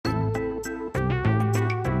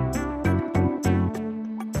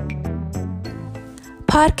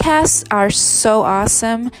Podcasts are so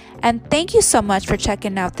awesome, and thank you so much for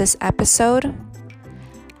checking out this episode.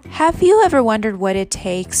 Have you ever wondered what it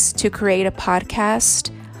takes to create a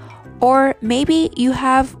podcast? Or maybe you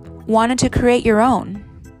have wanted to create your own?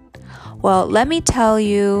 Well, let me tell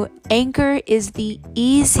you, Anchor is the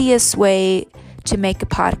easiest way to make a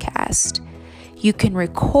podcast. You can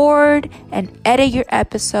record and edit your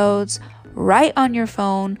episodes right on your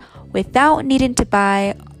phone without needing to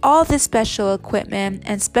buy all this special equipment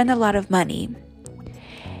and spend a lot of money.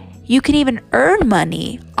 You can even earn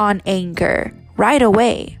money on Anchor right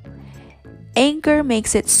away. Anchor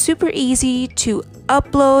makes it super easy to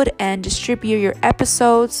upload and distribute your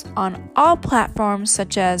episodes on all platforms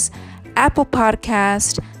such as Apple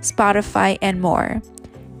Podcast, Spotify, and more.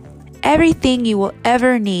 Everything you will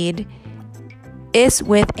ever need is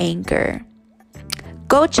with Anchor.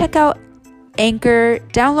 Go check out Anchor,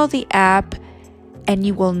 download the app, and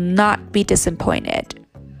you will not be disappointed.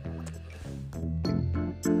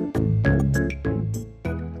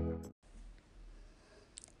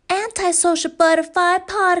 Antisocial Butterfly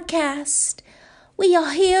Podcast. We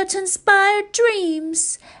are here to inspire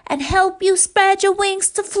dreams and help you spread your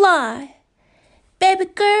wings to fly. Baby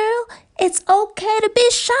girl, it's okay to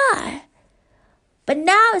be shy. But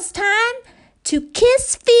now it's time to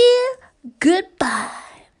kiss fear goodbye.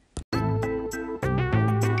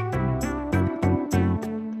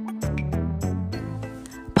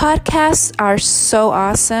 Podcasts are so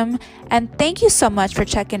awesome, and thank you so much for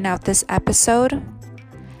checking out this episode.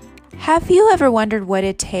 Have you ever wondered what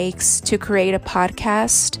it takes to create a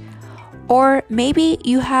podcast? Or maybe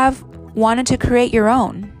you have wanted to create your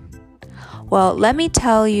own? Well, let me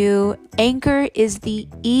tell you, Anchor is the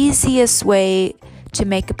easiest way to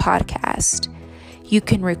make a podcast. You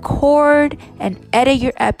can record and edit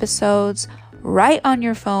your episodes right on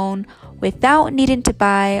your phone without needing to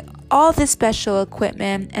buy all this special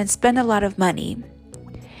equipment and spend a lot of money.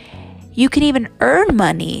 You can even earn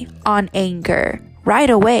money on Anchor right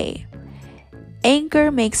away.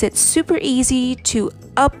 Anchor makes it super easy to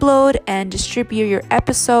upload and distribute your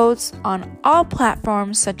episodes on all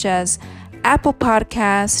platforms such as Apple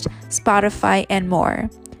Podcast, Spotify, and more.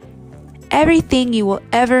 Everything you will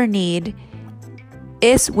ever need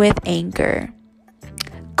is with Anchor.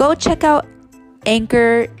 Go check out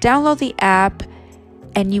Anchor, download the app,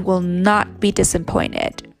 and you will not be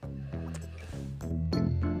disappointed.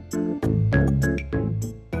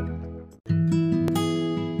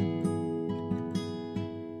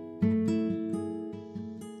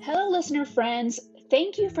 Hello, listener friends.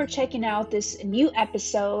 Thank you for checking out this new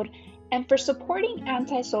episode and for supporting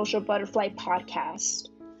Antisocial Butterfly Podcast.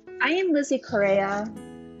 I am Lissy Correa.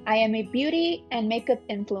 I am a beauty and makeup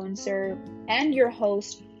influencer and your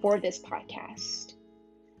host for this podcast.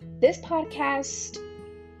 This podcast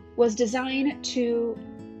was designed to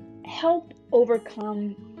help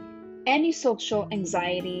overcome any social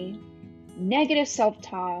anxiety, negative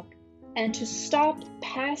self-talk, and to stop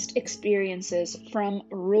past experiences from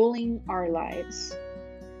ruling our lives.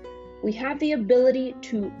 We have the ability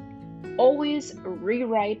to always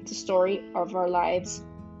rewrite the story of our lives,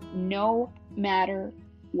 no matter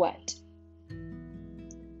what.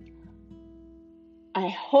 I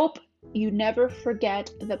hope you never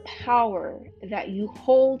forget the power that you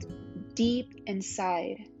hold deep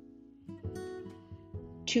inside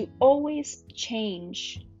to always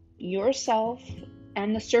change yourself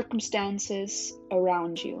and the circumstances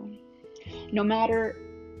around you. No matter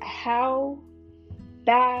how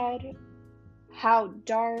bad, how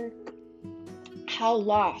dark, how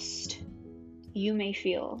lost you may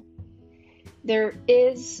feel, there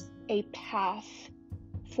is a path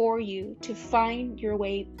for you to find your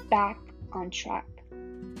way back on track.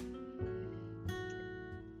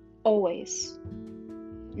 Always.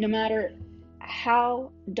 No matter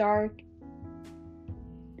how dark,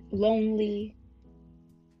 lonely,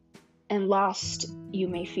 and lost you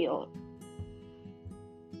may feel.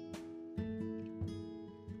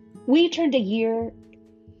 We turned a year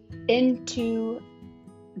into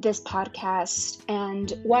this podcast,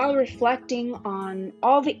 and while reflecting on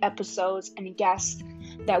all the episodes and guests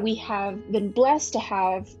that we have been blessed to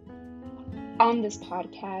have on this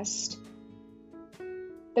podcast,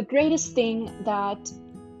 the greatest thing that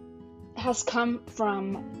has come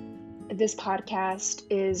from this podcast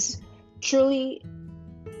is truly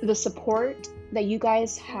the support that you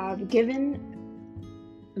guys have given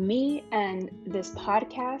me and this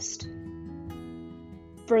podcast,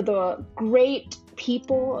 for the great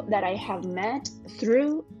people that I have met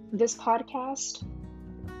through this podcast,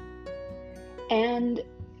 and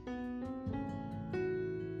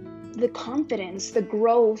the confidence, the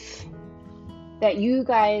growth that you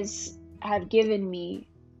guys have given me,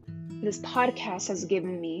 this podcast has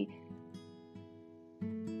given me,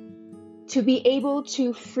 to be able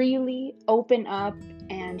to freely open up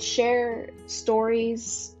and share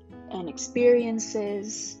stories and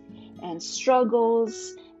experiences and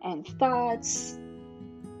struggles and thoughts.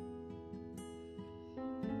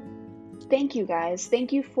 Thank you guys.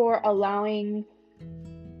 Thank you for allowing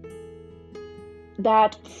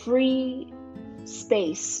that free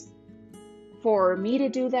space for me to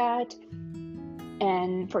do that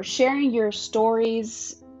and for sharing your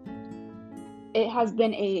stories. It has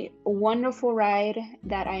been a wonderful ride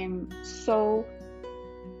that I am so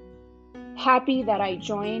happy that I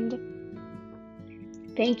joined.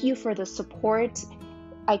 Thank you for the support.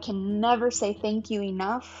 I can never say thank you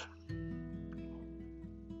enough.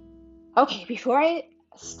 Okay, before I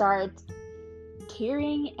start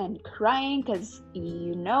tearing and crying, because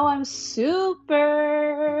you know I'm super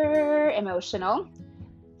emotional,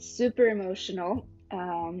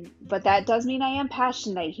 but that does mean I am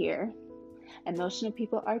passionate here. Emotional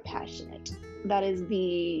people are passionate. That is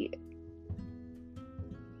the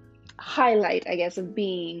highlight, I guess, of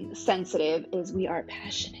being sensitive, is we are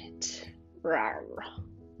passionate. Rawr.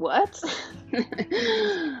 What?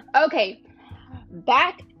 Okay,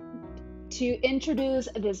 back to introduce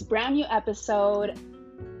this brand new episode.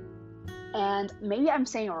 And maybe I'm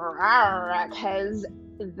saying rawr because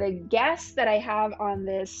the guest that I have on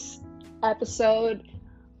this episode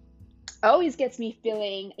always gets me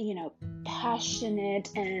feeling, passionate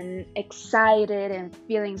and excited and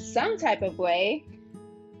feeling some type of way.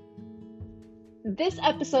 This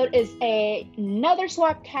episode is another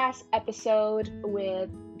Swapcast episode with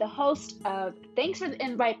the host of Thanks for the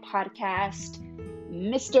Invite podcast,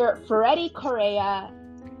 Mr. Freddie Correa.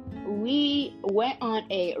 We went on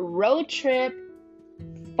a road trip,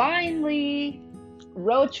 finally.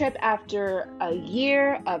 Road trip after a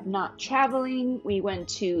year of not traveling. We went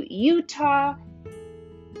to Utah.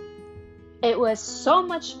 It was so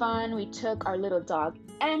much fun. We took our little dog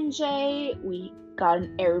MJ. We got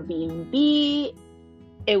an Airbnb.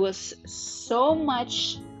 It was so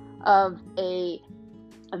much of a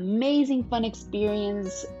amazing fun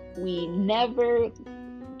experience. We never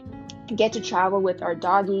get to travel with our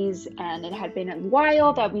doggies, and it had been a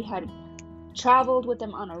while that we had traveled with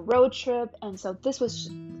them on a road trip, and so this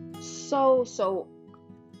was so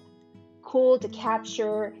cool to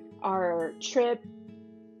capture our trip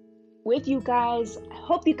with you guys. I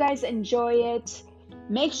hope you guys enjoy it.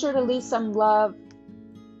 Make sure to leave some love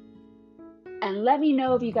and let me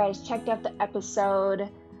know if you guys checked out the episode.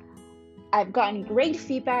 I've gotten great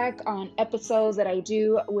feedback on episodes that I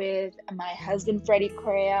do with my husband Freddie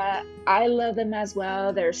Correa. I love them as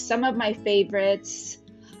well. They're some of my favorites.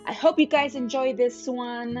 I hope you guys enjoy this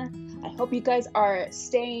one. I hope you guys are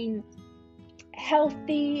staying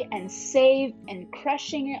healthy and safe and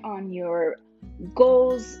crushing it on your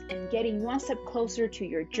goals and getting one step closer to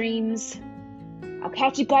your dreams. I'll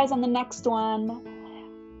catch you guys on the next one.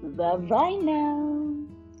 Bye-bye now.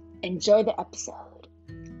 Enjoy the episode.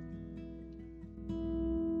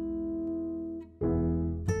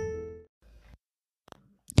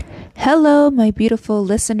 Hello, my beautiful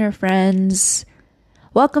listener friends.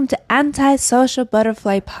 Welcome to Anti-Social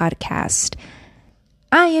Butterfly Podcast.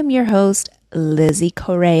 I am your host, Lissy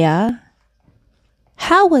Correa.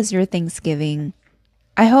 How was your Thanksgiving?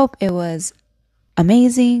 I hope it was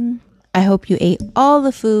amazing. I hope you ate all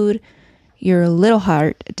the food your little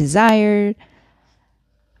heart desired.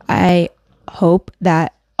 I hope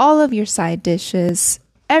that all of your side dishes,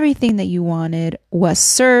 everything that you wanted, was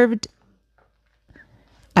served.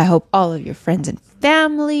 I hope all of your friends and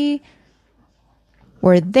family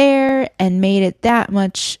were there and made it that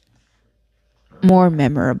much more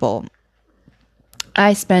memorable.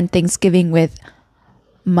 I spent Thanksgiving with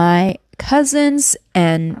my cousins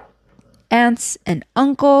and aunts and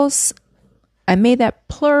uncles. I made that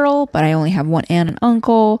plural, but I only have one aunt and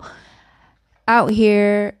uncle out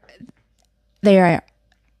here. They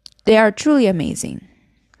are truly amazing.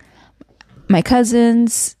 My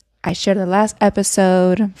cousins, I shared the last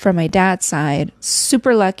episode from my dad's side.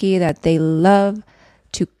 Super lucky that they love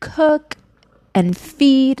to cook and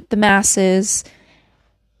feed the masses.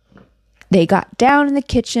 They got down in the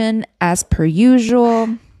kitchen as per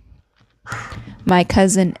usual. My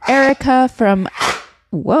cousin Erica from...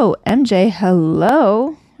 Whoa, MJ,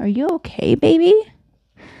 hello. Are you okay, baby?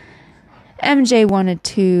 MJ wanted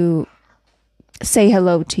to say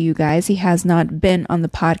hello to you guys. He has not been on the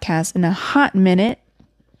podcast in a hot minute.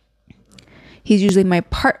 He's usually my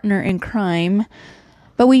partner in crime.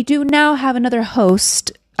 But we do now have another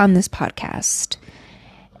host on this podcast.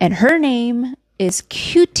 And her name is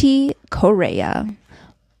Cutie Correa.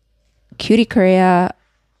 Cutie Correa,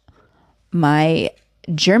 my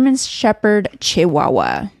German Shepherd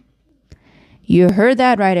Chihuahua. You heard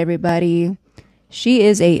that right, everybody. She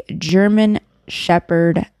is a German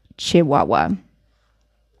Shepherd Chihuahua.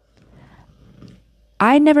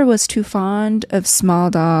 I never was too fond of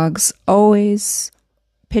small dogs. Always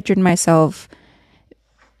pictured myself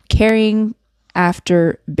carrying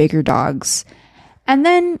after bigger dogs. And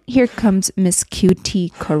then here comes Miss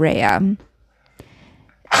Cutie Correa.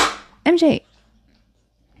 MJ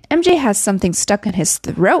has something stuck in his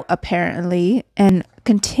throat, apparently, and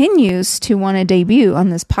continues to want to debut on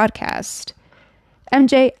this podcast.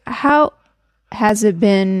 MJ, how has it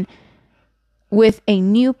been with a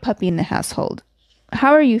new puppy in the household?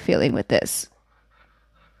 How are you feeling with this?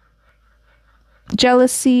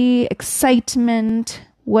 Jealousy, excitement?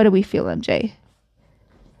 What do we feel, MJ?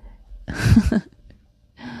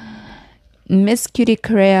 Miss Cutie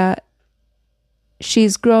Correa,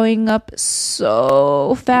 she's growing up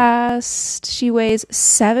so fast. She weighs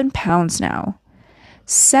 7 pounds now.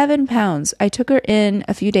 7 pounds. I took her in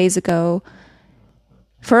a few days ago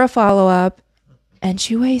for a follow-up, and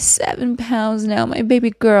she weighs 7 pounds now, my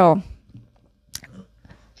baby girl.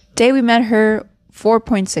 Day we met her,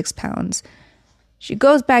 4.6 pounds. She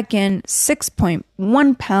goes back in,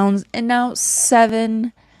 6.1 pounds, and now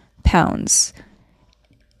 7 pounds.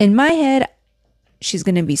 In my head, she's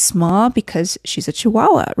going to be small because she's a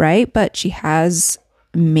Chihuahua, right? But she has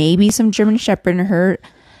maybe some German Shepherd in her,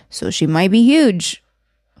 so she might be huge.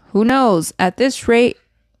 Who knows? At this rate,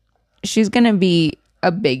 she's going to be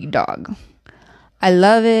a big dog. I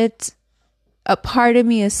love it. A part of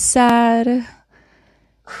me is sad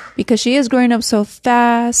because she is growing up so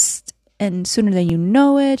fast, and sooner than you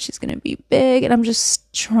know it, she's going to be big. And I'm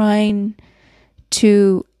just trying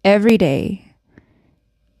to every day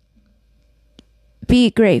be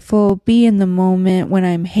grateful, be in the moment when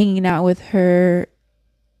I'm hanging out with her,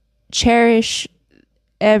 cherish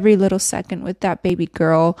every little second with that baby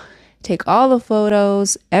girl, take all the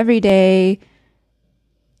photos every day.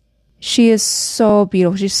 She is so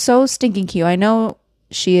beautiful. She's so stinking cute. I know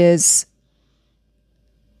she is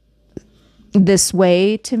this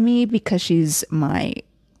way to me because she's my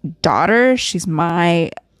daughter. She's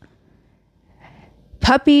my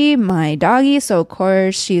puppy, my doggy. So, of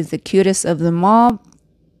course, she's the cutest of them all.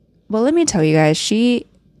 Well, let me tell you guys, she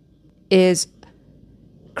is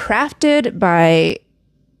crafted by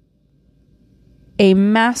a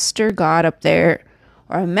master god up there,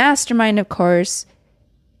 or a mastermind, of course.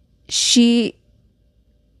 She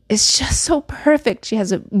is just so perfect. She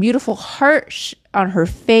has a beautiful heart on her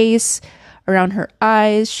face, around her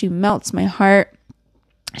eyes. She melts my heart.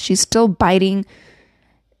 She's still biting.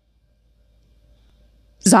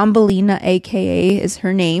 Zombolina, aka, is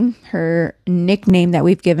her name, her nickname that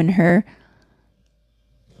we've given her.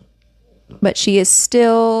 But she is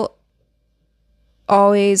still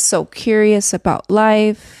always so curious about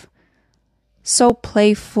life, so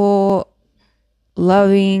playful,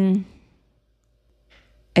 loving.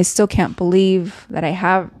 I still can't believe that I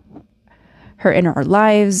have her in our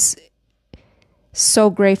lives.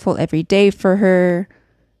 So grateful every day for her.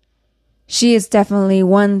 She is definitely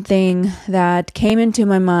one thing that came into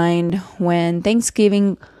my mind when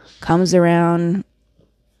Thanksgiving comes around.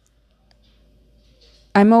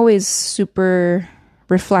 I'm always super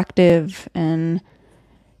reflective and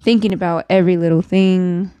thinking about every little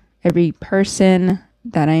thing, every person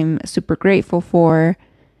that I'm super grateful for.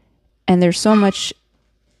 And there's so much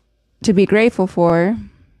to be grateful for.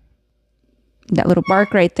 That little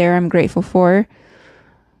bark right there, I'm grateful for.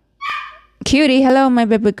 Cutie, hello, my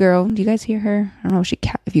baby girl. Do you guys hear her? I don't know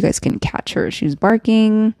if you guys can catch her. She's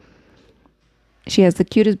barking. She has the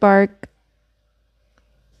cutest bark.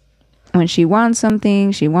 When she wants something,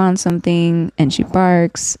 and she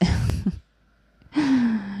barks.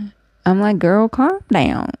 I'm like, girl, calm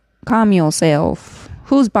down. Calm yourself.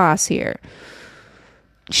 Who's boss here?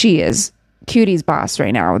 She is. Cutie's boss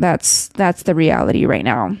right now. That's the reality right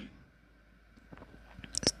now.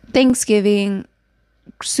 Thanksgiving,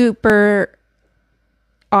 super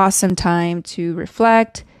awesome time to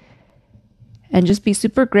reflect and just be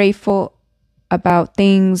super grateful about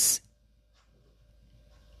things.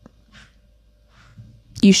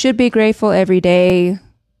 You should be grateful every day,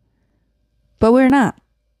 but we're not.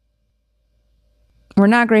 We're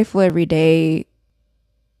not grateful every day,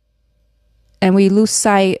 and we lose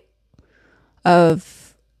sight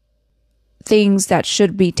of things that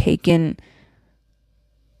should be taken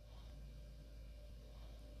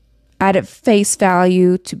at face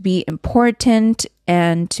value to be important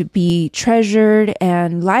and to be treasured,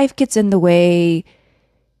 and life gets in the way.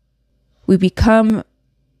 We become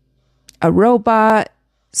a robot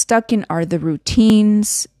stuck in are the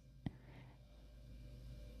routines.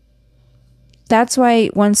 That's why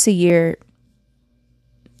once a year,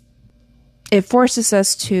 it forces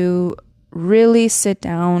us to really sit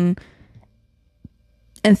down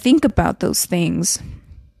and think about those things.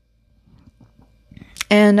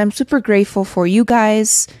 And I'm super grateful for you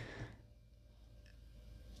guys.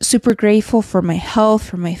 Super grateful for my health,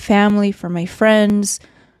 for my family, for my friends.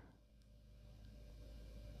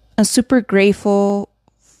 I'm super grateful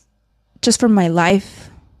just for my life,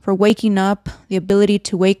 for waking up, the ability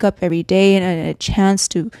to wake up every day and a chance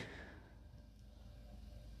to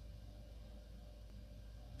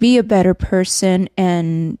be a better person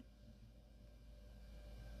and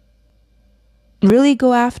really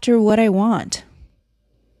go after what I want.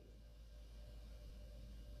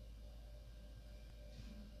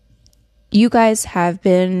 You guys have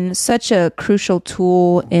been such a crucial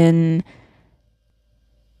tool in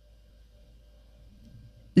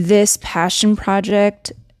this passion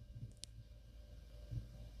project.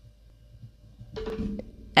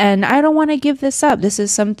 And I don't want to give this up. This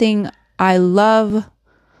is something I love,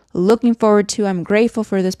 looking forward to. I'm grateful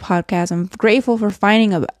for this podcast. I'm grateful for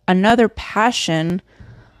finding another passion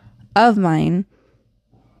of mine.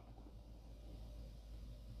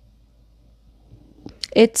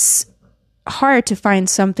 It's hard to find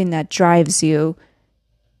something that drives you.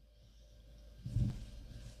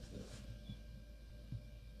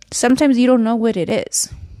 Sometimes you don't know what it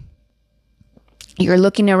is. You're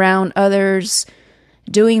looking around others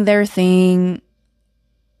doing their thing,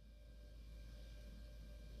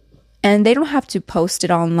 and they don't have to post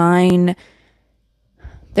it online.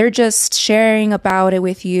 They're just sharing about it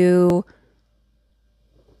with you.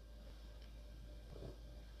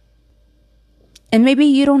 And maybe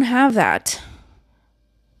you don't have that.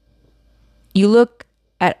 You look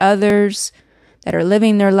at others that are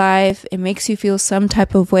living their life. It makes you feel some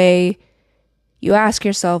type of way. You ask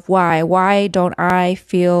yourself, why? Why don't I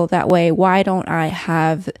feel that way? Why don't I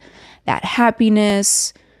have that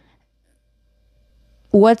happiness?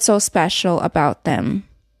 What's so special about them?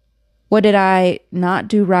 What did I not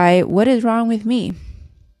do right? What is wrong with me?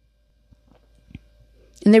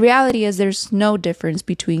 And the reality is there's no difference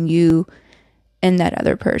between you and that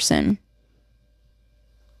other person.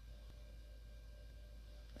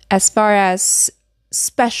 As far as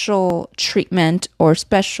special treatment or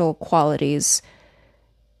special qualities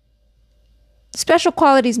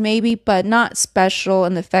maybe, but not special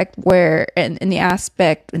in the fact where in the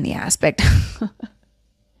aspect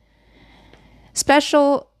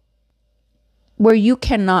special where you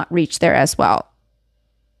cannot reach there as well.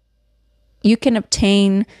 You can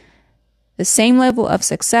obtain the same level of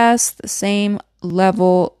success, the same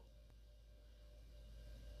level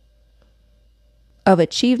of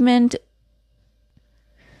achievement.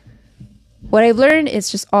 What I've learned is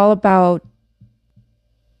just all about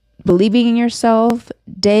believing in yourself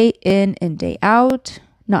day in and day out,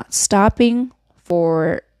 not stopping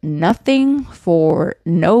for nothing, for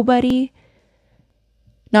nobody,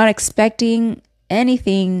 not expecting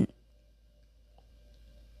anything.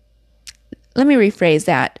 Let me rephrase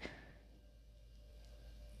that.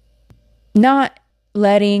 Not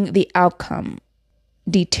letting the outcome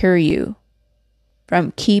deter you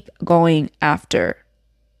from keep going after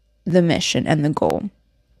the mission and the goal.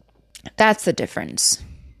 That's the difference.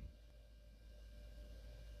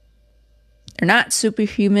 They're not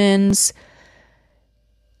superhumans.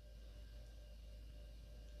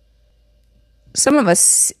 Some of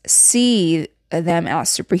us see them as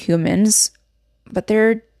superhumans, but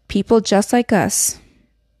they're people just like us.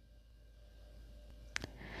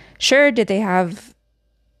 Sure, did they have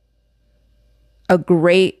a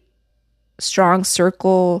great, strong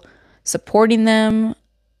circle supporting them?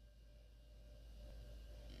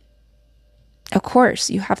 Of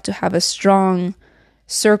course, you have to have a strong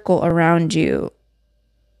circle around you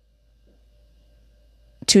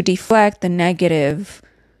to deflect the negative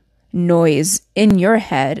noise in your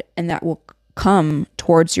head, and that will come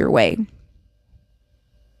towards your way.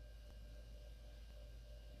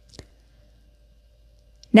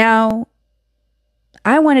 Now,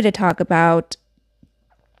 I wanted to talk about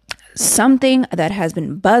something that has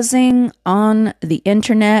been buzzing on the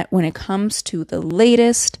internet when it comes to the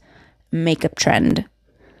latest makeup trend.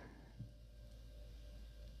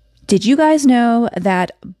 Did you guys know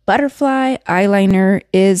that butterfly eyeliner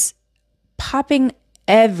is popping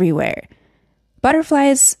everywhere?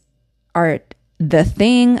 Butterflies are the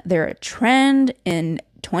thing. They're a trend in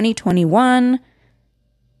 2021.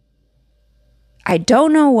 I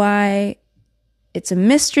don't know why. It's a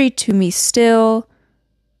mystery to me still.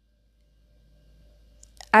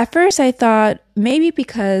 At first, I thought maybe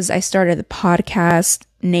because I started the podcast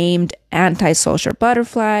named Antisocial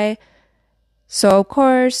Butterfly. So, of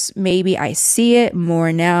course, maybe I see it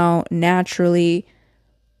more now naturally.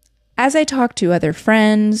 As I talk to other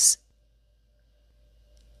friends,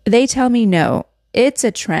 they tell me no, it's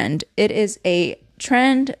a trend. It is a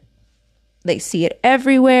trend. They see it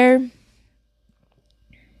everywhere.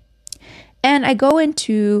 And I go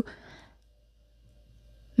into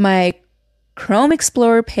my Chrome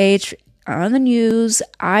Explorer page on the news.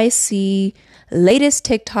 I see latest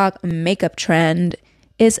TikTok makeup trend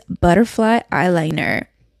is butterfly eyeliner.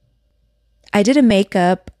 I did a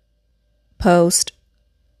makeup post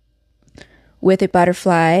with a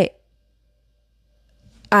butterfly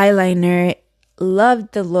eyeliner.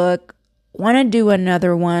 Loved the look. Want to do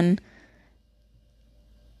another one.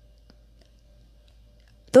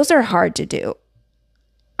 Those are hard to do.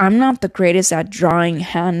 I'm not the greatest at drawing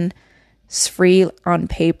hands-free on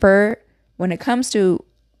paper. When it comes to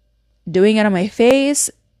doing it on my face,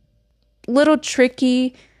 little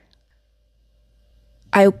tricky.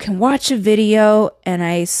 I can watch a video and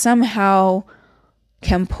I somehow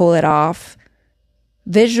can pull it off.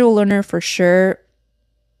 Visual learner for sure,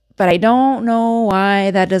 but I don't know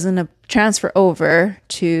why that doesn't transfer over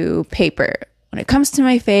to paper. When it comes to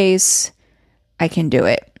my face, I can do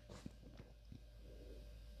it.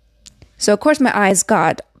 So, of course, my eyes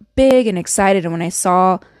got big and excited when I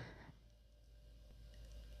saw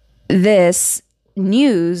this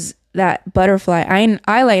news that butterfly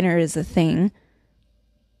eyeliner is a thing.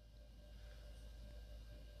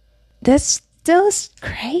 That's still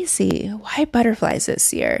crazy. Why butterflies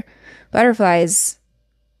this year? Butterflies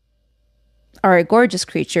are a gorgeous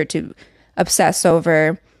creature to obsess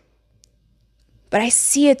over. But I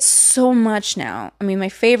see it so much now. I mean, my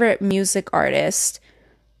favorite music artist,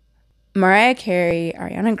 Mariah Carey,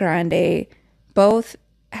 Ariana Grande, both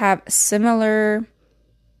have similar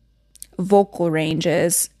vocal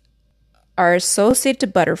ranges, are associated to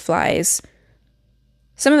butterflies.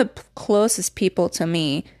 Some of the closest people to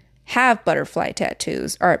me have butterfly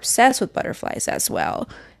tattoos, are obsessed with butterflies as well.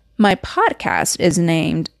 My podcast is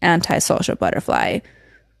named Antisocial Butterfly.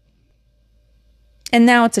 And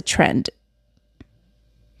now it's a trend.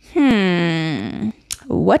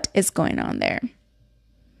 What is going on there?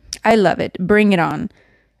 I love it. Bring it on.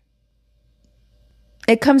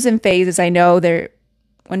 It comes in phases. I know they're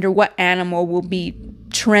wonder what animal will be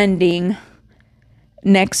trending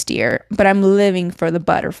next year, but I'm living for the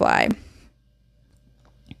butterfly.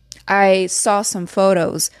 I saw some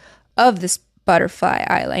photos of this butterfly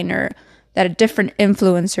eyeliner that different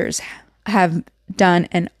influencers have done,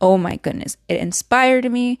 and oh my goodness, it inspired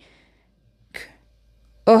me.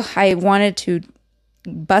 Oh, I wanted to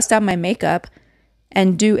bust out my makeup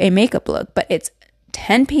and do a makeup look, but it's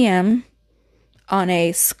 10 p.m. on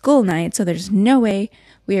a school night, so there's no way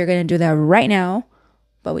we are going to do that right now,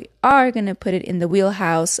 but we are going to put it in the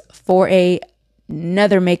wheelhouse for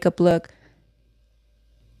another makeup look.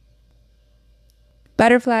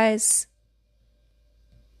 Butterflies,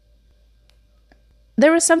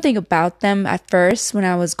 there was something about them at first when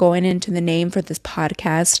I was going into the name for this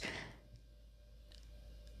podcast.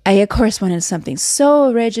 I, of course, wanted something so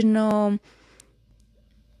original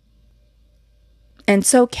and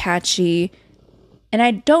so catchy. And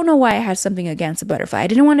I don't know why I had something against a butterfly. I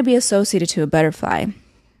didn't want to be associated to a butterfly.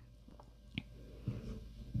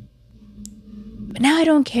 But now I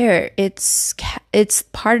don't care. It's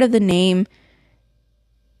part of the name.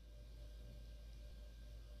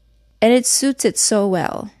 And it suits it so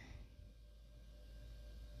well.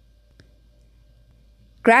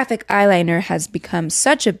 Graphic eyeliner has become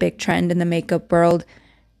such a big trend in the makeup world.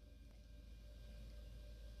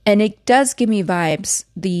 And it does give me vibes.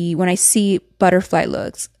 When I see butterfly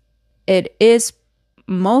looks, it is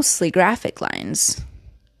mostly graphic lines.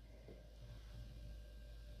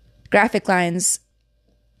 Graphic lines.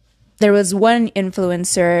 There was one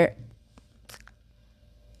influencer,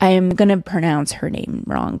 I am going to pronounce her name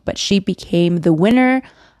wrong, but she became the winner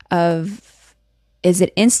of, is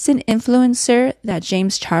it Instant Influencer that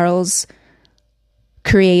James Charles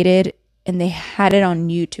created? And they had it on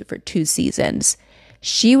YouTube for 2 seasons.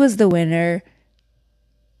 She was the winner.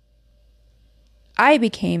 I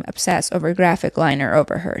became obsessed over graphic liner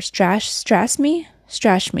over her. Strash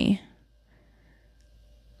me.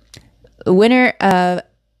 Winner of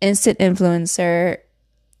Instant Influencer,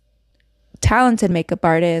 talented makeup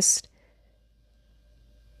artist.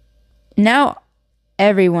 Now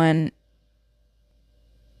everyone.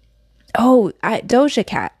 Doja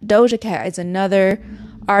Cat. Doja Cat is another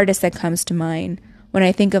artist that comes to mind when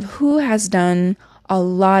I think of who has done a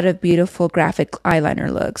lot of beautiful graphic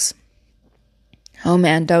eyeliner looks. Oh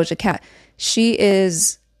man, Doja Cat. She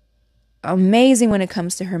is amazing when it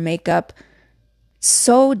comes to her makeup.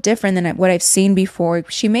 So different than what I've seen before.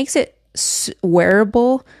 She makes it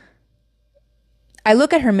wearable. I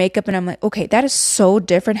look at her makeup and I'm like, okay, that is so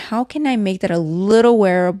different. How can I make that a little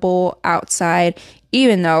wearable outside?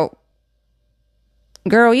 Even though,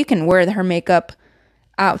 girl, you can wear her makeup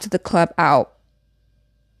out to the club out.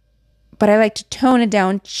 But I like to tone it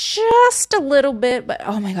down just a little bit. But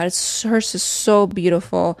oh my God, hers is so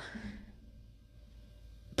beautiful.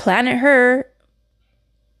 Planet Her.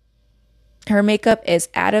 Her makeup is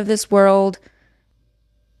out of this world.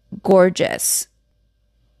 Gorgeous.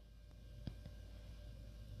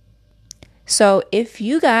 So if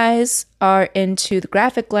you guys are into the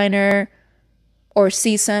graphic liner or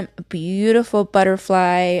see some beautiful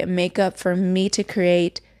butterfly makeup for me to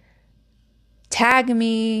create, tag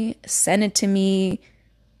me, send it to me.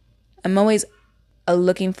 I'm always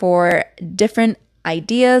looking for different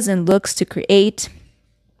ideas and looks to create.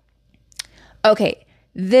 Okay,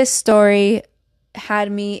 this story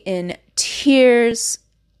had me in tears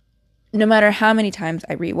no matter how many times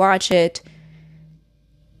I rewatch it.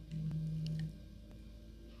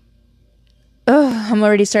 I'm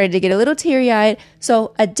already starting to get a little teary-eyed.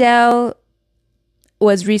 So Adele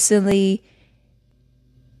was recently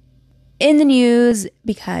in the news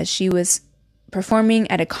because she was performing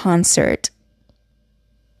at a concert.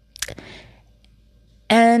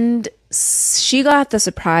 And she got the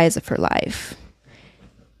surprise of her life.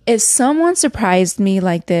 If someone surprised me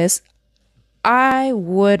like this, I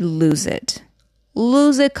would lose it.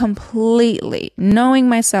 Lose it completely. Knowing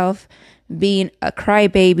myself, being a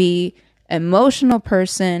crybaby, emotional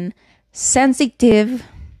person, sensitive,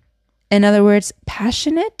 in other words,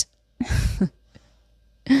 passionate.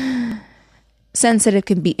 Sensitive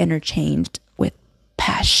can be interchanged with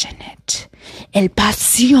passionate. El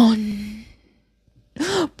pasión.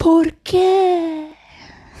 ¿Por qué?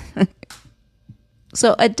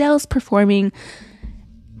 So Adele's performing.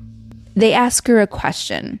 They ask her a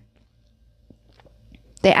question.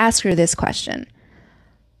 They ask her this question.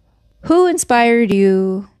 Who inspired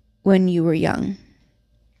you when you were young?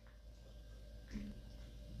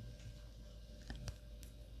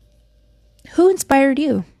 Who inspired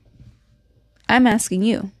you? I'm asking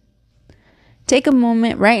you. Take a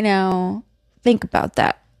moment right now. Think about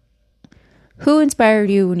that. Who inspired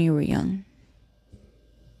you when you were young?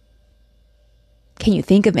 Can you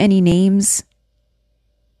think of any names?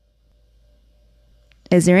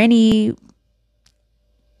 Is there any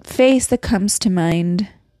face that comes to mind?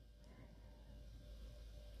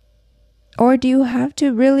 Or do you have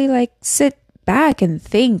to really sit back and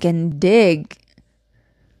think and dig?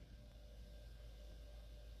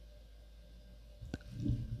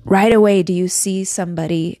 Right away, do you see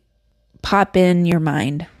somebody pop in your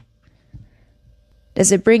mind?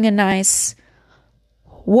 Does it bring a nice,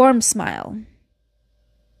 warm smile?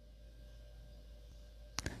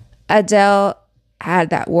 Adele had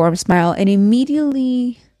that warm smile and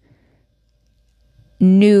immediately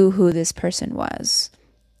knew who this person was.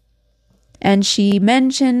 And she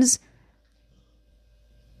mentions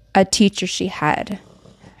a teacher she had,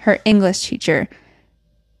 her English teacher.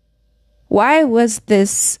 Why was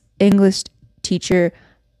this English teacher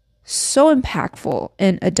so impactful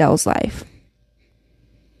in Adele's life?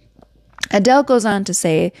 Adele goes on to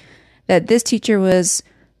say that this teacher was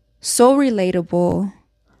so relatable,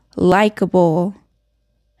 likable,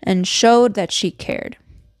 and showed that she cared.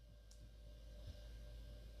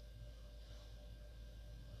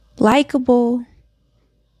 Likable,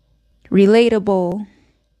 relatable,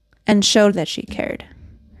 and showed that she cared.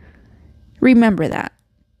 Remember that.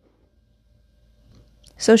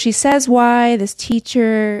 So she says why this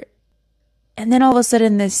teacher, and then all of a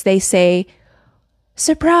sudden they say,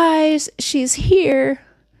 surprise, she's here.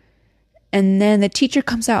 And then the teacher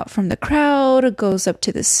comes out from the crowd, goes up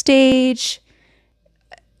to the stage.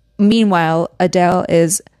 Meanwhile, Adele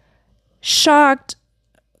is shocked,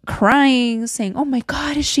 crying, saying, oh my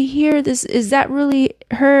God, is she here? Is that really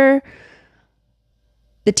her?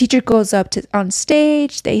 The teacher goes up on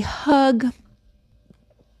stage, they hug.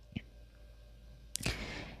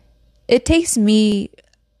 It takes me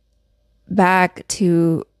back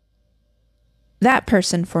to that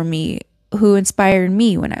person for me who inspired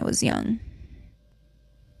me when I was young.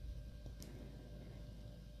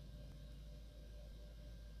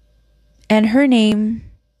 And her name,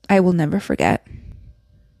 I will never forget.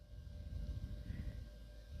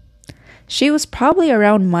 She was probably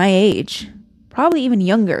around my age, probably even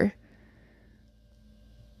younger.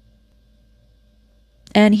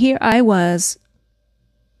 And here I was,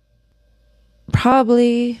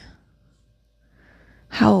 probably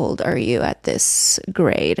How old are you at this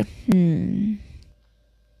grade?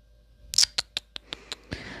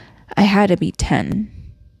 I had to be 10.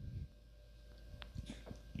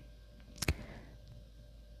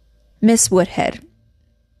 Miss Woodhead,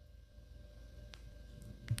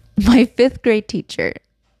 my 5th grade teacher.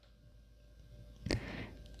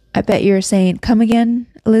 I bet you're saying, come again,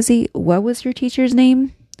 Lizzie, what was your teacher's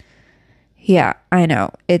name? Yeah, I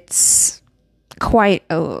know. It's quite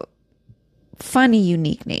a funny,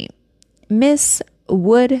 unique name. Miss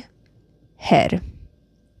Woodhead.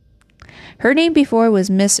 Her name before was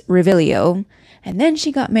Miss Revilio, and then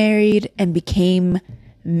she got married and became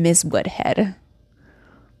Miss Woodhead.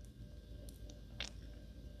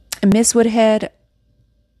 Miss Woodhead,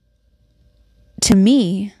 to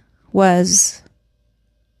me, was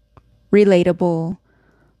relatable,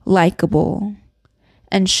 likable,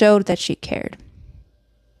 and showed that she cared.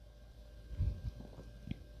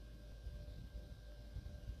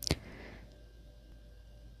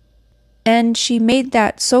 And she made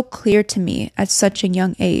that so clear to me at such a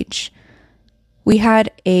young age. We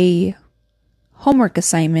had a homework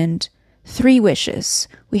assignment, 3 wishes.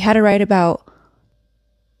 We had to write about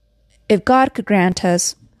if God could grant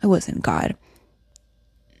us, it wasn't God.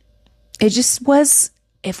 It just was,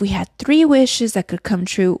 if we had 3 wishes that could come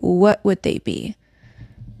true, what would they be?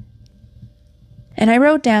 And I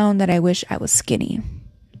wrote down that I wish I was skinny,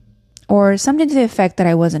 or something to the effect that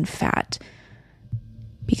I wasn't fat,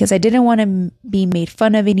 because I didn't want to be made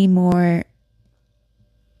fun of anymore,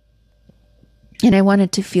 and I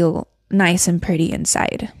wanted to feel nice and pretty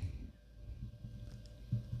inside.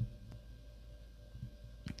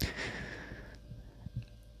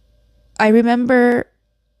 I remember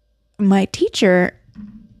my teacher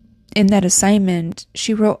in that assignment,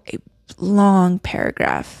 she wrote a long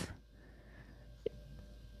paragraph,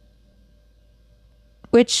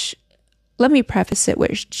 which, let me preface it,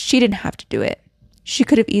 where she didn't have to do it. She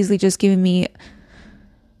could have easily just given me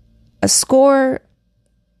a score,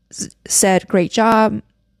 said great job,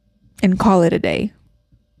 and call it a day.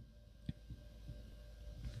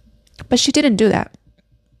 But she didn't do that.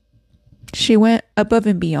 She went above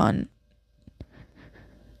and beyond.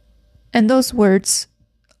 And those words,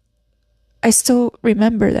 I still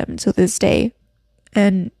remember them to this day.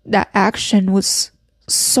 And that action was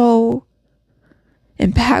so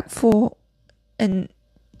impactful and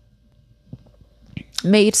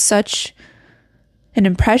made such an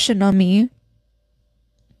impression on me.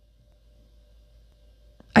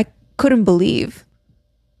 I couldn't believe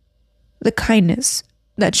the kindness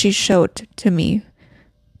that she showed to me,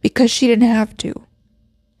 because she didn't have to.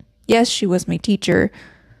 Yes, she was my teacher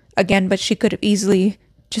again, but she could have easily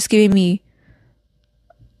just given me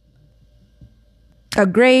a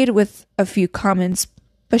grade with a few comments,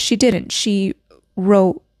 but she didn't. She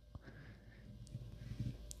wrote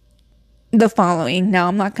the following. Now,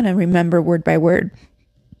 I'm not going to remember word by word,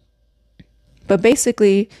 but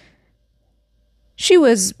basically, she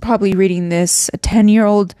was probably reading this, a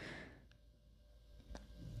 10-year-old,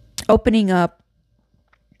 opening up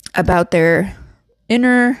about their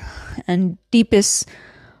inner and deepest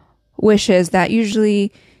wishes that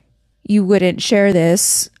usually you wouldn't share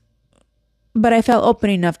this, but I felt open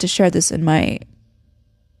enough to share this in my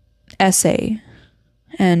essay.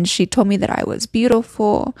 And she told me that I was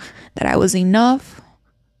beautiful, that I was enough,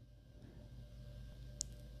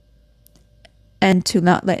 and to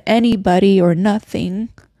not let anybody or nothing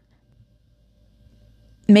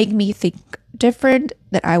make me think different,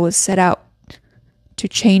 that I was set out to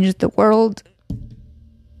change the world,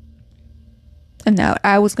 and that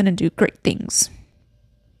I was going to do great things.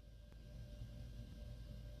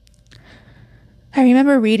 I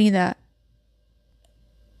remember reading that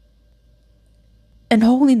and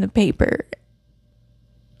holding the paper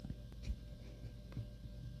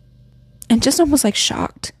and just almost like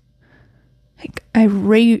shocked. Like I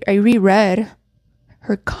reread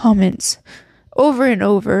her comments over and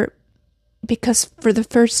over, because for the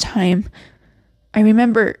first time I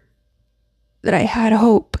remember that I had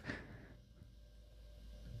hope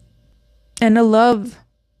and a love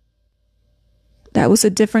that was a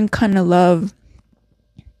different kind of love.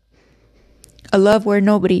 A love where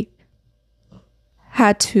nobody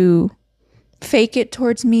had to fake it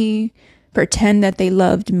towards me, pretend that they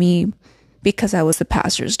loved me because I was the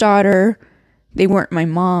pastor's daughter. They weren't my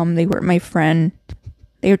mom. They weren't my friend.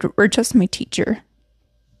 They were just my teacher.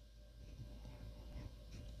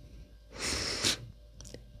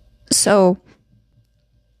 So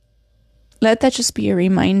let that just be a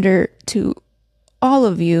reminder to all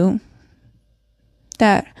of you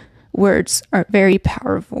that words are very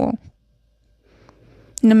powerful.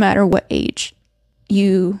 No matter what age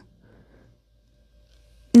you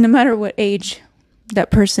no matter what age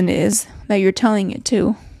that person is that you're telling it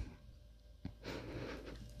to.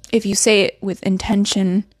 If you say it with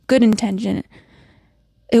intention, good intention,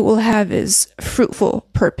 it will have its fruitful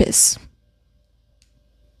purpose.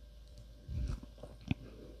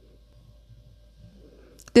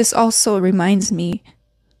 This also reminds me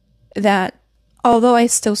that although I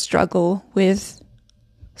still struggle with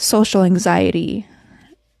social anxiety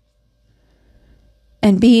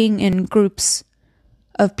and being in groups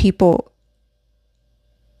of people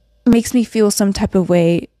makes me feel some type of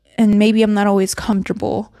way, and maybe I'm not always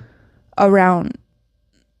comfortable around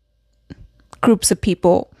groups of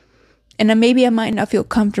people, and then maybe I might not feel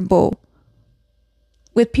comfortable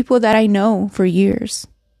with people that I know for years,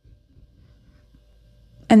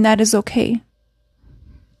 and that is okay.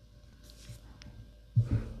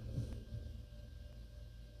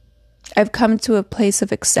 I've come to a place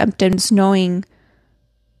of acceptance, knowing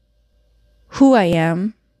who I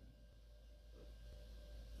am,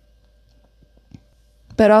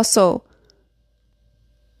 but also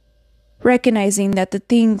recognizing that the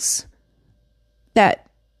things that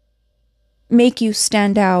make you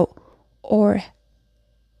stand out or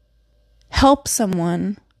help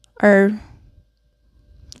someone are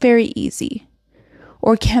very easy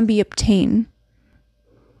or can be obtained.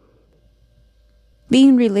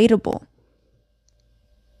 Being relatable.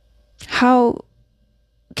 How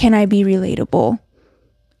can I be relatable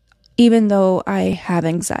even though I have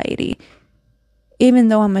anxiety? Even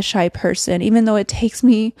though I'm a shy person, even though it takes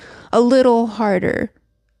me a little harder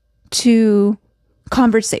to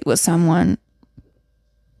conversate with someone,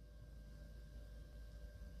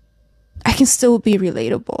 I can still be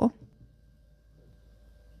relatable.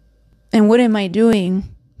 And what am I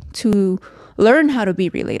doing to learn how to be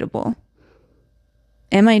relatable?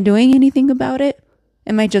 Am I doing anything about it?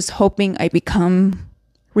 Am I just hoping I become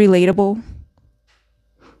relatable?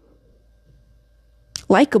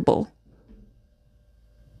 Likeable.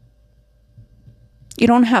 You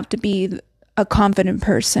don't have to be a confident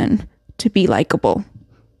person to be likable.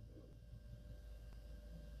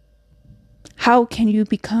 How can you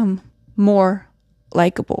become more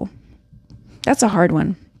likable? That's a hard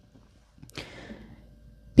one.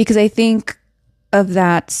 Because I think of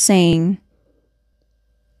that saying,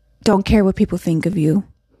 don't care what people think of you.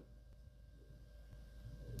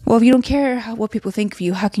 Well, if you don't care what people think of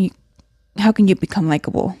you, how can you become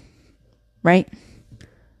likable? Right?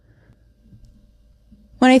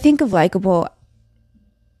 When I think of likable,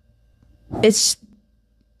 it's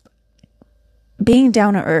being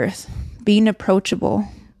down to earth, being approachable.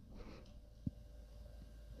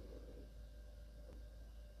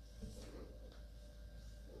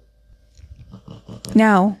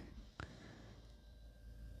 Now,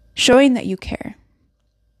 showing that you care.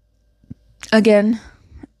 Again,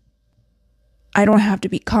 I don't have to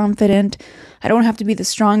be confident. I don't have to be the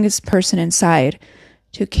strongest person inside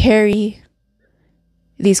to carry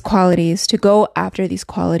these qualities, to go after these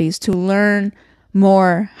qualities, to learn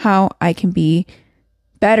more how I can be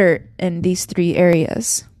better in these 3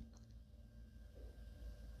 areas.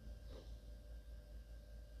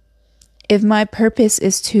 If my purpose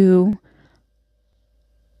is to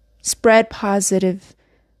spread positive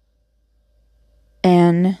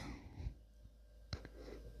and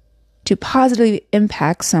to positively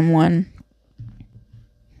impact someone,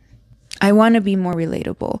 I want to be more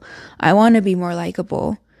relatable. I want to be more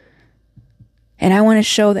likable. And I want to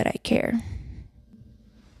show that I care.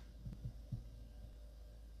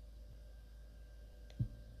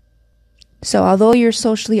 So although you're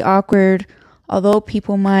socially awkward, although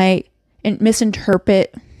people might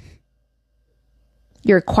misinterpret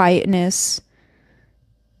your quietness,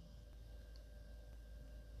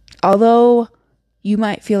 although you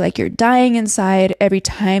might feel like you're dying inside every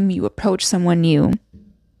time you approach someone new,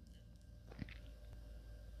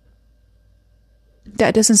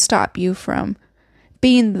 that doesn't stop you from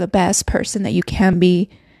being the best person that you can be,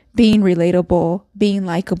 being relatable, being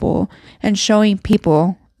likable, and showing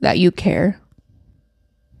people that you care.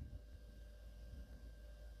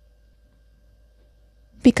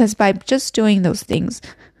 Because by just doing those things,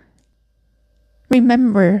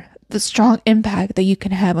 remember the strong impact that you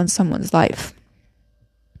can have on someone's life.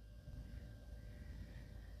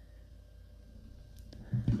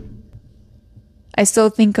 I still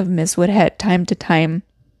think of Miss Woodhead time to time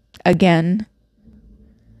again.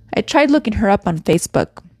 I tried looking her up on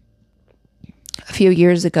Facebook a few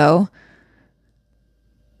years ago.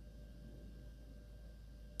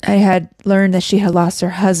 I had learned that she had lost her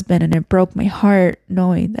husband, and it broke my heart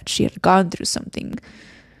knowing that she had gone through something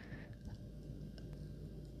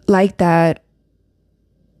like that.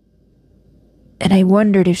 And I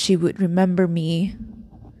wondered if she would remember me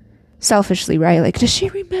selfishly, right? Like, does she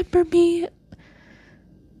remember me?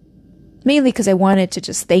 Mainly because I wanted to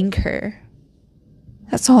just thank her.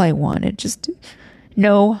 That's all I wanted, just to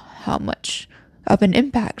know how much of an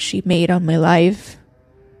impact she made on my life.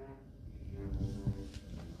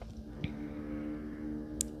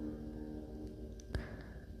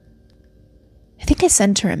 I think I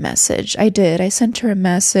sent her a message. I did. I sent her a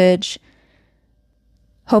message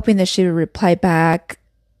hoping that she would reply back.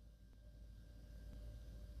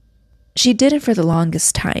 She didn't for the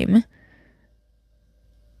longest time.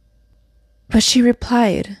 But she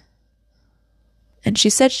replied. And she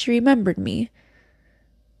said she remembered me.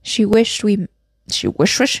 She wished me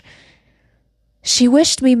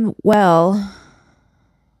well.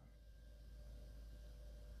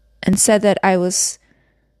 And said that I was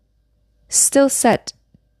still set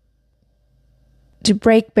to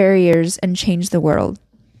break barriers and change the world.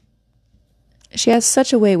 She has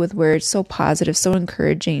such a way with words, so positive, so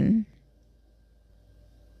encouraging.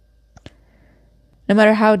 No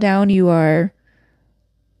matter how down you are,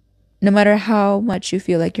 no matter how much you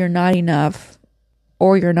feel like you're not enough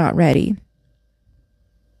or you're not ready,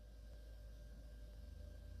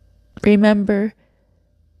 remember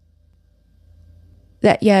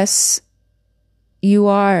that yes, you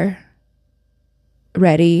are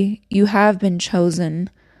ready. You have been chosen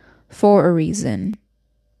for a reason.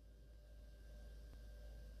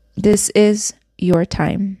 This is your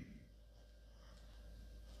time.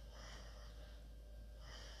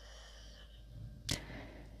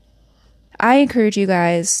 I encourage you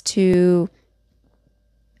guys to,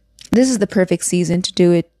 this is the perfect season to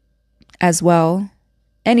do it as well.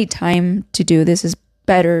 Any time to do this is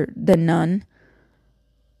better than none.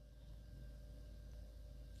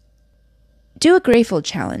 Do a grateful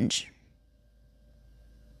challenge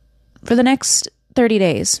for the next 30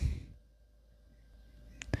 days.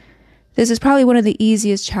 This is probably one of the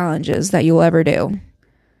easiest challenges that you'll ever do.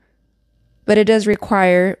 But it does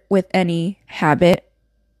require, with any habit,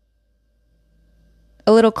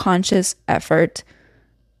 a little conscious effort.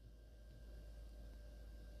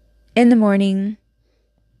 In the morning,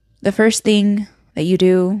 the first thing that you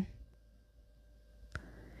do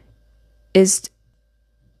is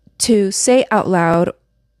to say out loud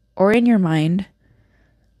or in your mind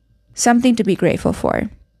something to be grateful for.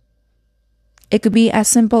 It could be as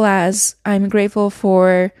simple as, I'm grateful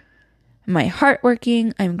for my heart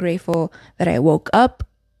working. I'm grateful that I woke up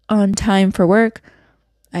on time for work.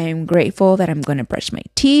 I am grateful that I'm going to brush my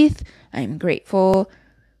teeth. I'm grateful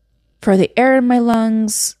for the air in my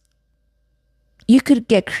lungs. You could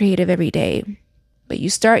get creative every day, but you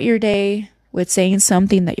start your day with saying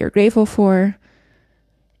something that you're grateful for.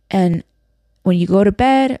 And when you go to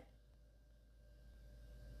bed,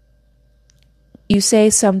 you say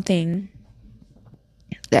something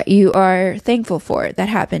that you are thankful for that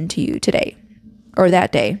happened to you today or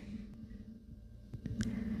that day.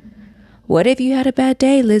 What if you had a bad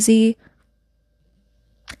day, Lizzie?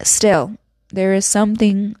 Still, there is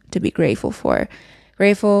something to be grateful for.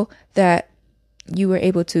 Grateful that you were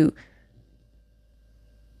able to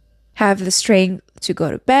have the strength to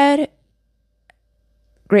go to bed.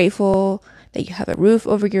 Grateful that you have a roof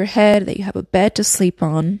over your head, that you have a bed to sleep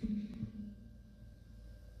on.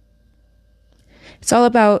 It's all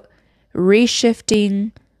about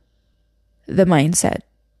reshifting the mindset.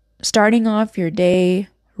 Starting off your day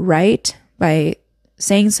right by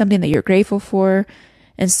saying something that you're grateful for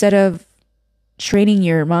instead of training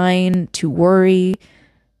your mind to worry,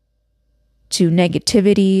 to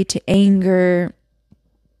negativity, to anger.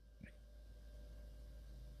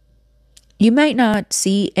 You might not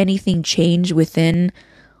see anything change within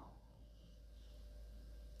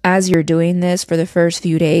as you're doing this for the first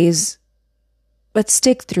few days, but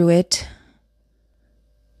stick through it.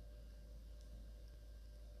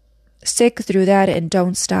 Stick through that and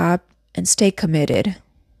don't stop and stay committed.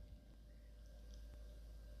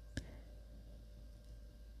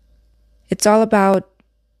 It's all about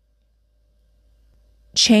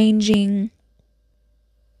changing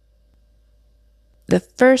the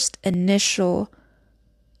first initial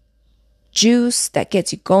juice that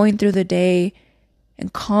gets you going through the day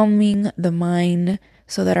and calming the mind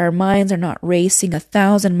so that our minds are not racing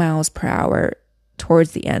 1,000 miles per hour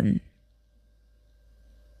towards the end.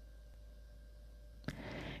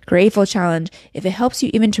 Grateful challenge, if it helps you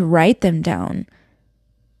even to write them down,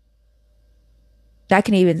 that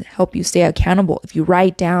can even help you stay accountable. If you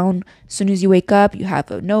write down, as soon as you wake up, you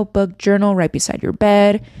have a notebook, journal right beside your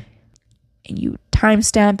bed, and you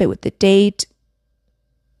timestamp it with the date.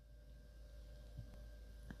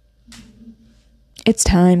 It's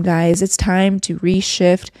time, guys. It's time to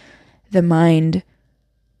reshift the mind.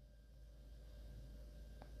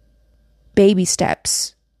 baby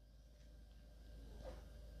steps.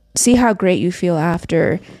 See how great you feel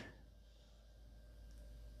after.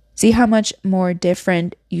 See how much more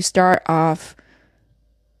different you start off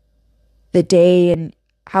the day and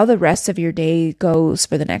how the rest of your day goes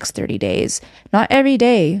for the next 30 days. Not every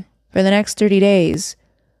day for the next 30 days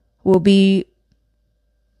will be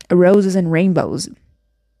roses and rainbows.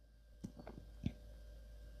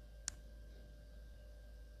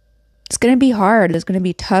 It's going to be hard. There's going to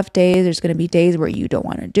be tough days. There's going to be days where you don't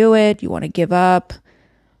want to do it. You want to give up.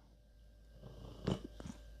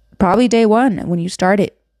 Probably day one when you start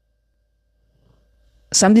it.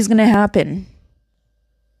 Something's going to happen.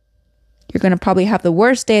 You're going to probably have the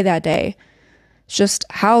worst day that day. It's just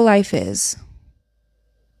how life is.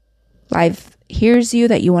 Life hears you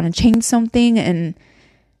that you want to change something and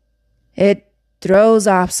it throws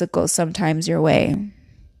obstacles sometimes your way.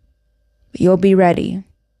 But you'll be ready.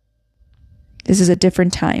 This is a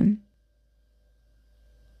different time.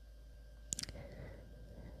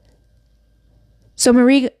 So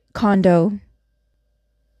Marie Kondo,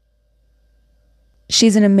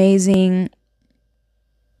 she's an amazing,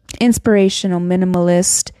 inspirational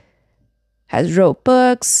minimalist, has wrote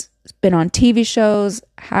books, been on TV shows,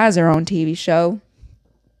 has her own TV show,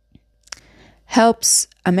 helps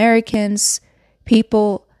Americans,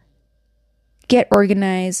 people get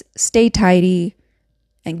organized, stay tidy,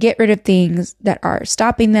 and get rid of things that are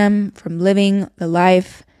stopping them from living the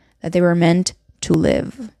life that they were meant to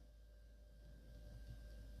live.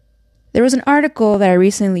 There was an article that I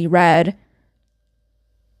recently read,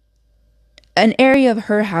 an area of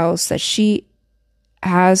her house that she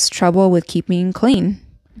has trouble with keeping clean.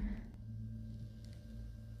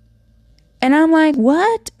 And I'm like,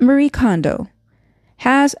 what? Marie Kondo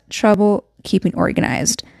has trouble keeping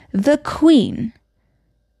organized. The queen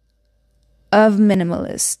of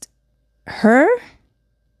minimalist. Her?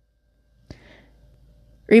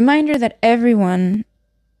 Reminder that everyone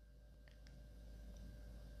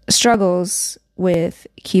struggles with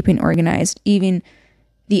keeping organized, even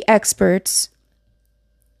the experts.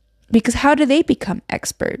 Because how do they become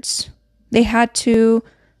experts? They had to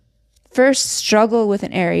first struggle with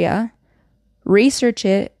an area, research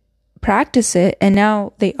it, practice it, and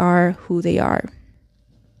now they are who they are.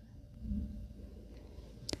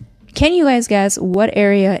 Can you guys guess what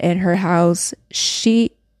area in her house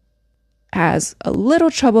she has a little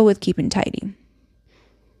trouble with keeping tidy?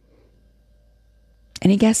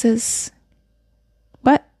 Any guesses?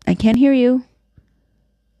 What? I can't hear you.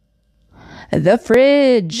 The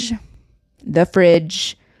fridge. The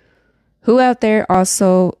fridge. Who out there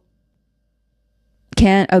also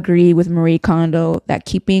can agree with Marie Kondo that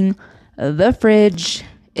keeping the fridge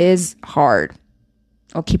is hard?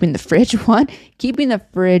 Oh, keeping the fridge what? Keeping the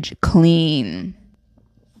fridge clean.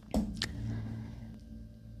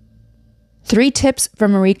 3 tips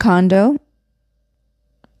from Marie Kondo.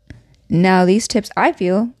 Now, these tips, I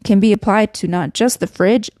feel, can be applied to not just the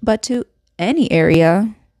fridge, but to any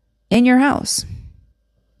area in your house.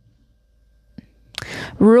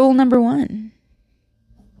 Rule number 1.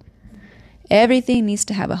 Everything needs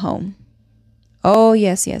to have a home. Oh,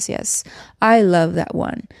 yes, yes, yes. I love that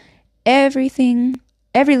one. Everything,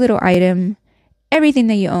 every little item, everything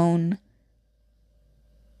that you own,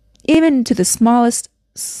 even to the smallest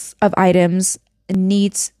of items,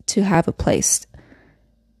 needs to have a place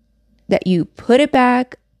that you put it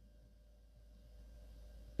back,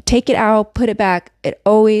 take it out, put it back. It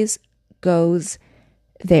always goes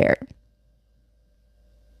there.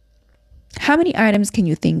 How many items can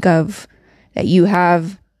you think of that you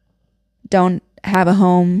don't have a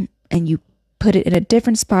home and you put it in a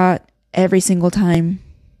different spot every single time?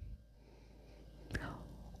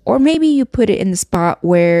 Or maybe you put it in the spot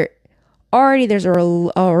where there's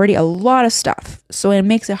already a lot of stuff, so it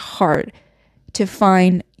makes it hard to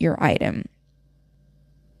find your item.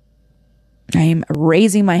 I am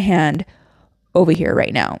raising my hand over here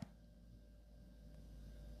right now.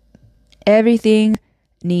 Everything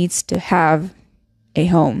needs to have a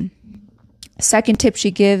home. Second tip she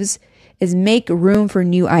gives is make room for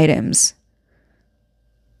new items.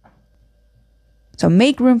 So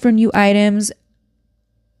make room for new items.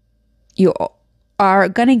 You are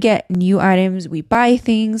going to get new items. We buy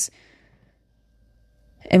things.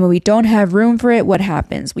 And when we don't have room for it, what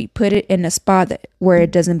happens? We put it in a spot where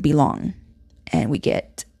it doesn't belong. And we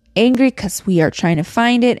get angry because we are trying to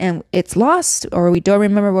find it and it's lost, or we don't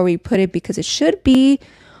remember where we put it because it should be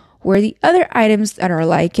where the other items that are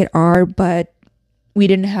like it are, but we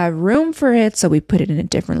didn't have room for it, so we put it in a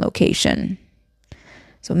different location.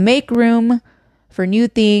 So make room for new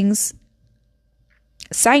things.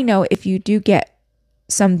 Side note, if you do get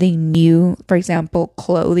something new, for example,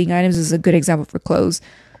 clothing items is a good example for clothes.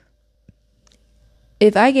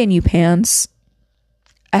 If I get new pants,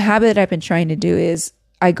 a habit that I've been trying to do is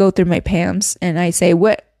I go through my pants and I say,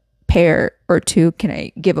 what pair or two can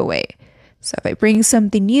I give away? So if I bring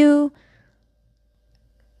something new,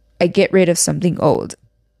 I get rid of something old.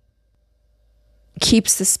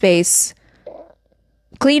 Keeps the space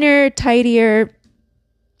cleaner, tidier,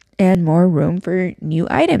 and more room for new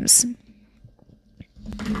items.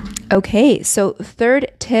 Okay, so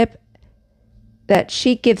third tip that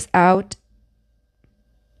she gives out,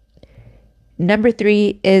 number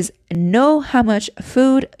 3, is know how much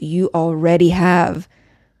food you already have.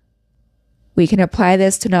 We can apply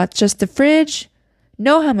this to not just the fridge.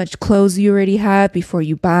 Know how much clothes you already have before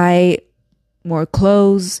you buy more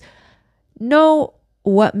clothes. Know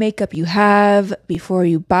what makeup you have before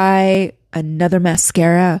you buy another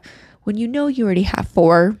mascara. When you know you already have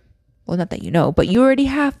 4. Well, not that you know, but you already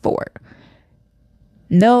have 4.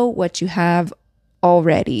 Know what you have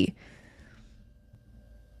already.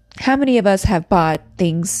 How many of us have bought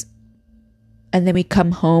things and then we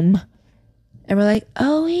come home and we're like,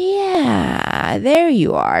 oh yeah, there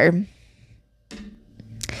you are.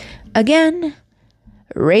 Again,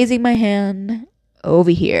 raising my hand over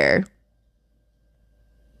here.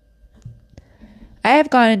 I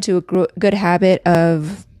have gotten into a good habit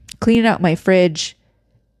of cleaning out my fridge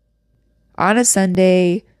on a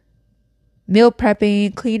Sunday, meal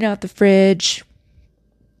prepping, cleaning out the fridge.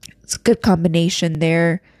 It's a good combination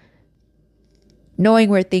there. Knowing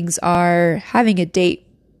where things are, having a date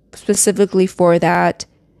specifically for that.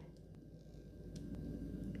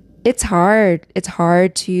 It's hard. It's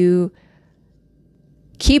hard to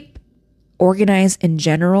keep organized in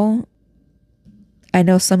general. I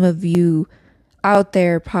know some of you out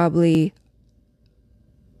there probably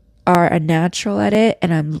are a natural at it,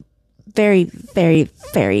 and I'm very, very,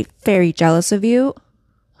 very, very jealous of you.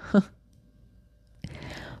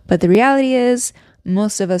 But the reality is,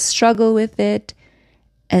 most of us struggle with it,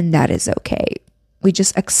 and that is okay. We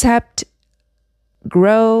just accept,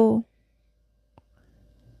 grow,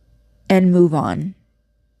 and move on.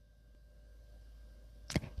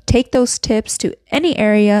 Take those tips to any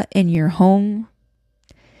area in your home.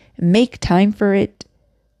 Make time for it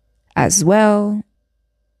as well.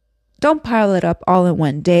 Don't pile it up all in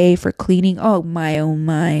one day for cleaning. Oh my, oh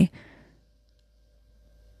my.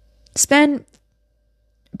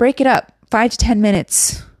 Break it up 5 to 10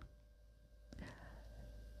 minutes.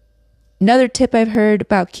 Another tip I've heard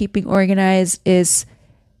about keeping organized is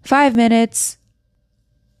 5 minutes.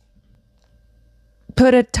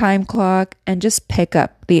 Put a time clock and just pick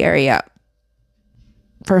up the area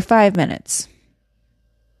for 5 minutes.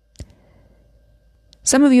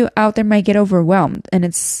 Some of you out there might get overwhelmed, and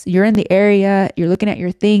you're in the area, you're looking at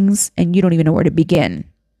your things, and you don't even know where to begin.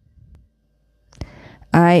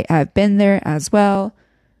 I have been there as well.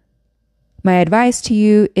 My advice to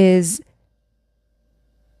you is,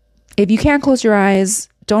 if you can't close your eyes,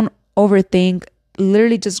 don't overthink.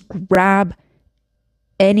 Literally just grab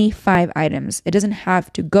any 5 items. It doesn't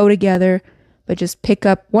have to go together, but just pick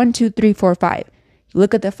up 1, 2, 3, 4, 5. You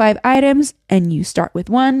look at the 5 items and you start with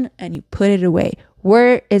 1 and you put it away.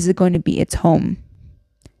 Where is it going to be its home?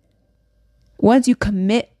 Once you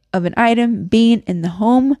commit of an item being in the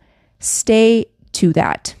home, stay to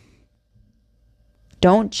that.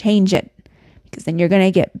 Don't change it, because then you're going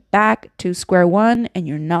to get back to square one and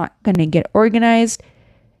you're not going to get organized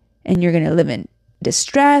and you're going to live in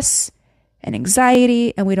distress and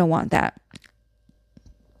anxiety, and we don't want that.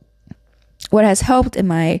 What has helped in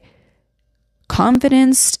my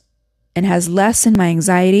confidence and has lessened my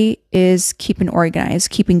anxiety is keeping organized,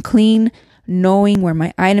 keeping clean, knowing where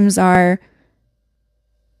my items are.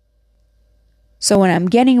 So when I'm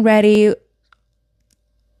getting ready,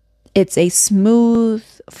 it's a smooth,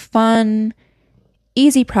 fun,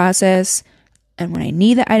 easy process. And when I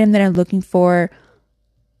need the item that I'm looking for,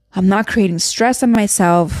 I'm not creating stress on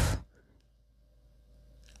myself.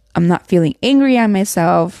 I'm not feeling angry at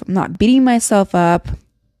myself. I'm not beating myself up.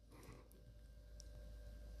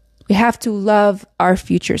 We have to love our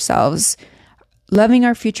future selves. Loving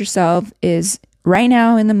our future self is right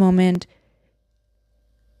now in the moment,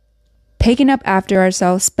 picking up after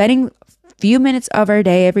ourselves, spending a few minutes of our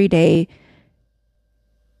day every day,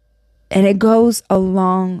 and it goes a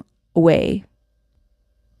long way.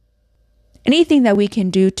 Anything that we can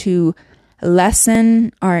do to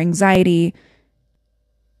lessen our anxiety.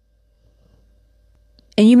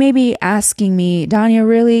 And you may be asking me, Danya,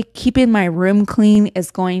 really keeping my room clean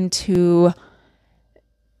is going to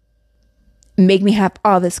make me have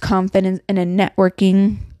all this confidence in a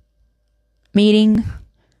networking meeting?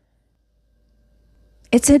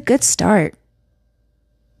 it's a good start.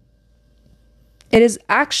 It is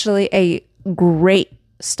actually a great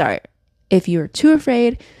start. If you're too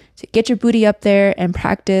afraid to get your booty up there and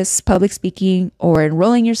practice public speaking or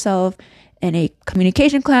enrolling yourself in a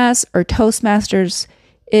communication class or Toastmasters,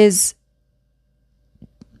 is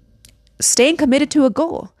staying committed to a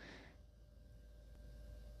goal.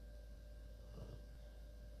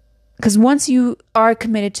 Because once you are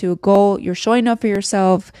committed to a goal, you're showing up for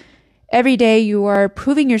yourself. Every day you are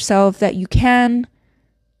proving yourself that you can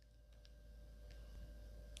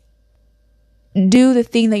do the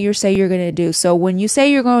thing that you say you're going to do. So when you say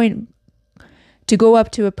you're going to go up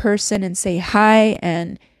to a person and say hi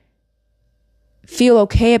and feel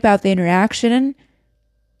okay about the interaction,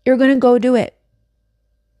 you're going to go do it.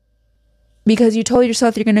 Because you told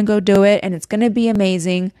yourself you're going to go do it and it's going to be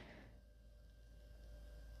amazing.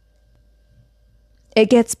 It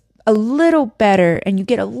gets a little better and you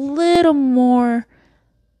get a little more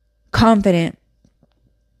confident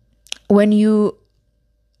when you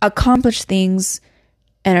accomplish things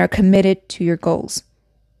and are committed to your goals.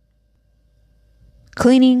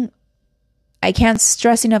 Cleaning, I can't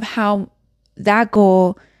stress enough how that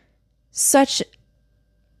goal, such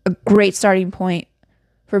a great starting point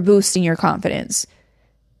for boosting your confidence.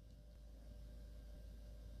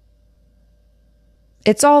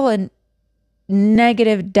 It's all a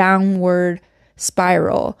negative downward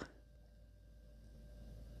spiral.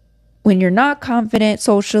 When you're not confident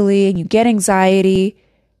socially and you get anxiety,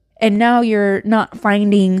 and now you're not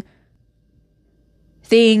finding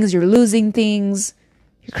things, you're losing things,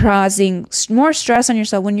 you're causing more stress on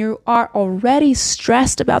yourself when you are already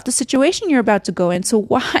stressed about the situation you're about to go in. So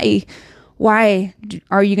why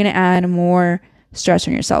are you going to add more stress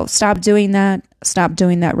on yourself? Stop doing that. Stop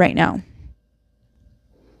doing that right now.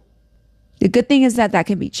 The good thing is that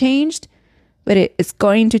can be changed, but it's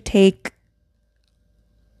going to take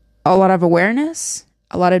a lot of awareness,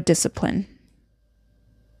 a lot of discipline.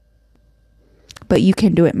 But you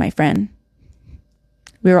can do it, my friend.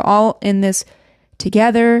 We're all in this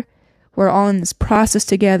together. We're all in this process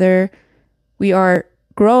together. We are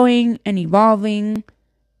growing and evolving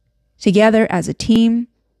together as a team.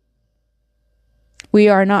 We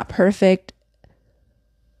are not perfect.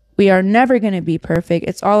 We are never going to be perfect.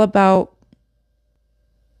 It's all about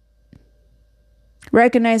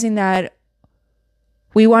recognizing that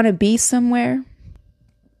we want to be somewhere,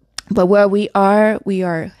 but where we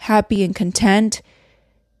are happy and content.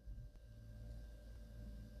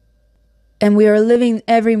 And we are living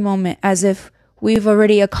every moment as if we've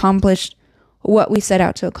already accomplished what we set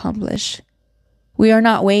out to accomplish. We are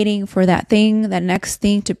not waiting for that next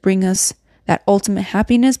thing to bring us that ultimate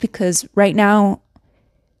happiness, because right now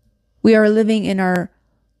we are living in our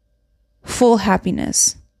full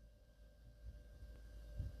happiness.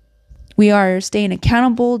 We are staying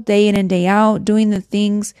accountable day in and day out, doing the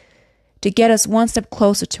things to get us one step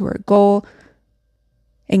closer to our goal,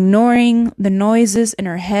 ignoring the noises in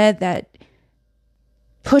our head that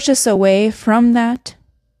push us away from that.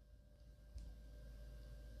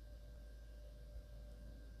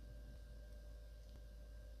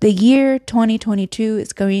 The year 2022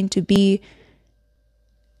 is going to be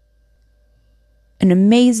an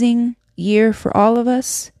amazing year for all of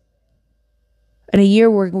us. And a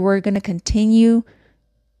year where we're going to continue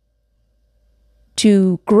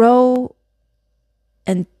to grow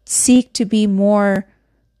and seek to be more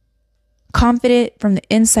confident from the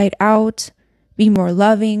inside out, be more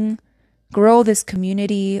loving, grow this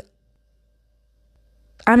community.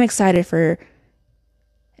 I'm excited for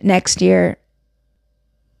next year.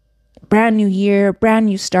 Brand new year, brand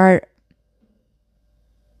new start.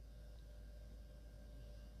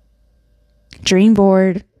 Dream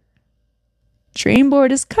board. Dream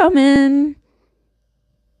board is coming.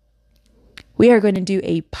 We are going to do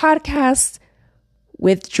a podcast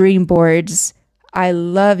with dream boards. I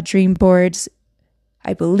love dream boards.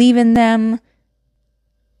 I believe in them.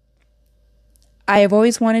 I have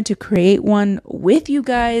always wanted to create one with you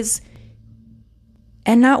guys.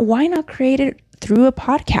 And why not create it through a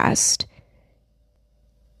podcast?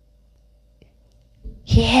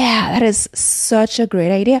 Yeah, that is such a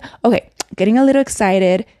great idea. Okay, getting a little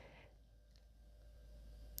excited.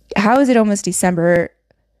 How is it almost December?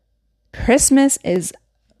 Christmas is,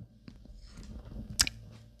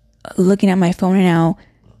 looking at my phone right now,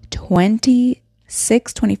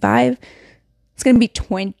 26, 25. It's going to be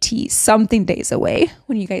 20 something days away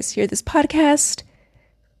when you guys hear this podcast.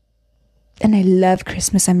 And I love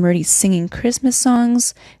Christmas. I'm already singing Christmas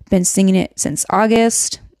songs. Been singing it since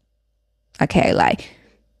August. Okay, I lie.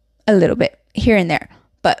 A little bit here and there.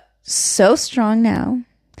 But so strong now.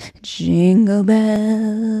 Jingle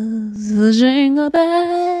bells, jingle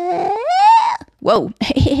bells. Whoa.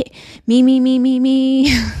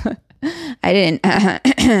 Me. I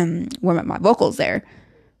didn't warm up my vocals there.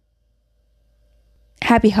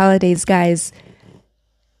 Happy holidays, guys.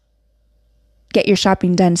 Get your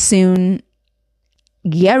shopping done soon.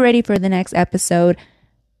 Get ready for the next episode.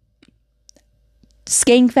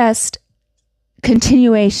 Skankfest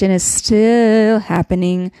continuation is still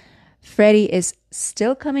happening. Freddie is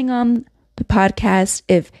still coming on the podcast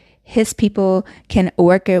if his people can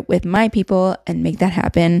work it with my people and make that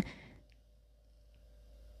happen.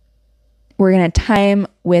 We're going to tie him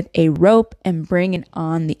with a rope and bring it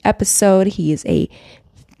on the episode. He is a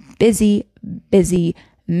busy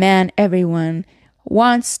man. Everyone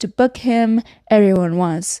wants to book him. Everyone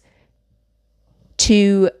wants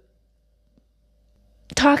to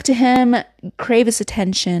talk to him, crave his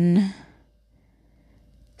attention.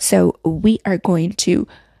 So we are going to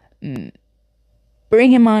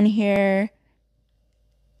bring him on here.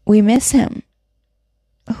 We miss him.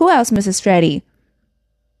 Who else misses Freddie?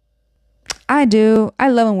 I do. I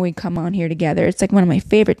love when we come on here together. It's like one of my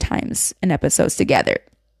favorite times in episodes together.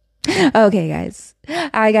 Okay, guys.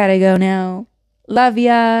 I gotta go now. Love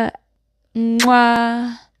ya.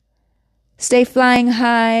 Mwah. Stay flying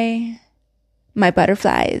high. My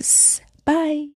butterflies. Bye.